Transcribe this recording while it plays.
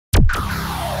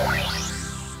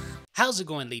How's it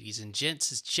going, ladies and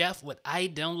gents? It's Jeff with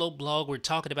iDownload Blog. We're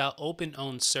talking about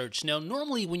OpenOnSearch. Now,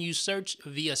 normally when you search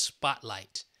via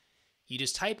Spotlight, you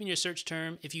just type in your search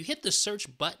term. If you hit the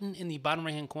search button in the bottom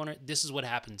right-hand corner, this is what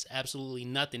happens. Absolutely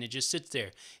nothing. It just sits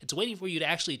there. It's waiting for you to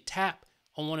actually tap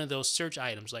on one of those search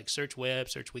items like search web,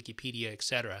 search Wikipedia,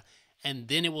 etc. And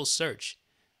then it will search.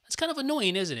 That's kind of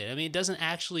annoying, isn't it? I mean, it doesn't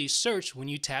actually search when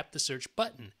you tap the search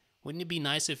button. Wouldn't it be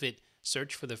nice if it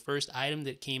searched for the first item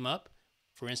that came up?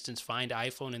 For instance, find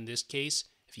iPhone in this case.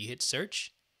 If you hit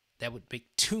search, that would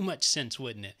make too much sense,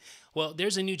 wouldn't it? Well,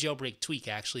 there's a new jailbreak tweak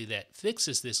actually that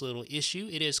fixes this little issue.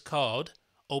 It is called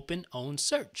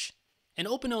OpenOnSearch. And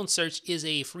OpenOnSearch is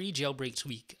a free jailbreak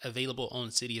tweak available on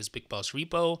Cydia's BigBoss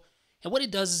repo. And what it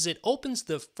does is it opens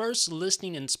the first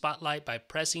listing in Spotlight by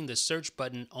pressing the search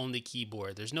button on the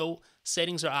keyboard. There's no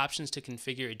settings or options to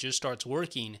configure. It just starts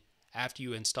working after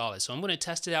you install it. So I'm going to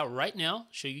test it out right now,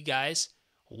 show you guys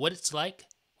what it's like.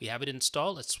 We have it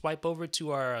installed. Let's swipe over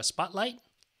to our Spotlight.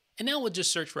 And now we'll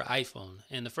just search for iPhone.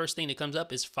 And the first thing that comes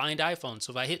up is find iPhone.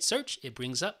 So if I hit search, it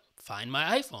brings up find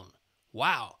my iPhone.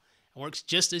 Wow, it works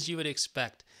just as you would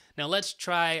expect. Now let's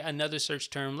try another search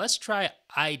term. Let's try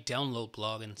iDownload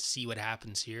Blog and see what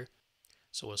happens here.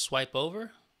 So we'll swipe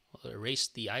over, we'll erase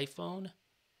the iPhone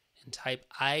and type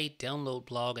iDownload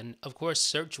Blog. And of course,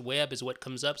 search web is what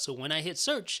comes up. So when I hit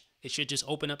search, it should just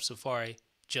open up Safari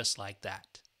just like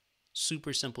that.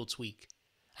 Super simple tweak.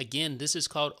 Again, this is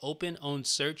called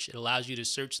OpenOnSearch. It allows you to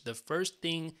search the first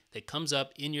thing that comes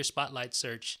up in your Spotlight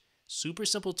search. Super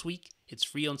simple tweak. It's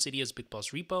free on Cydia's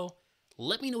BigBoss repo.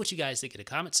 Let me know what you guys think in the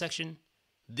comment section.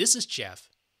 This is Jeff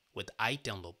with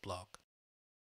iDownload Blog.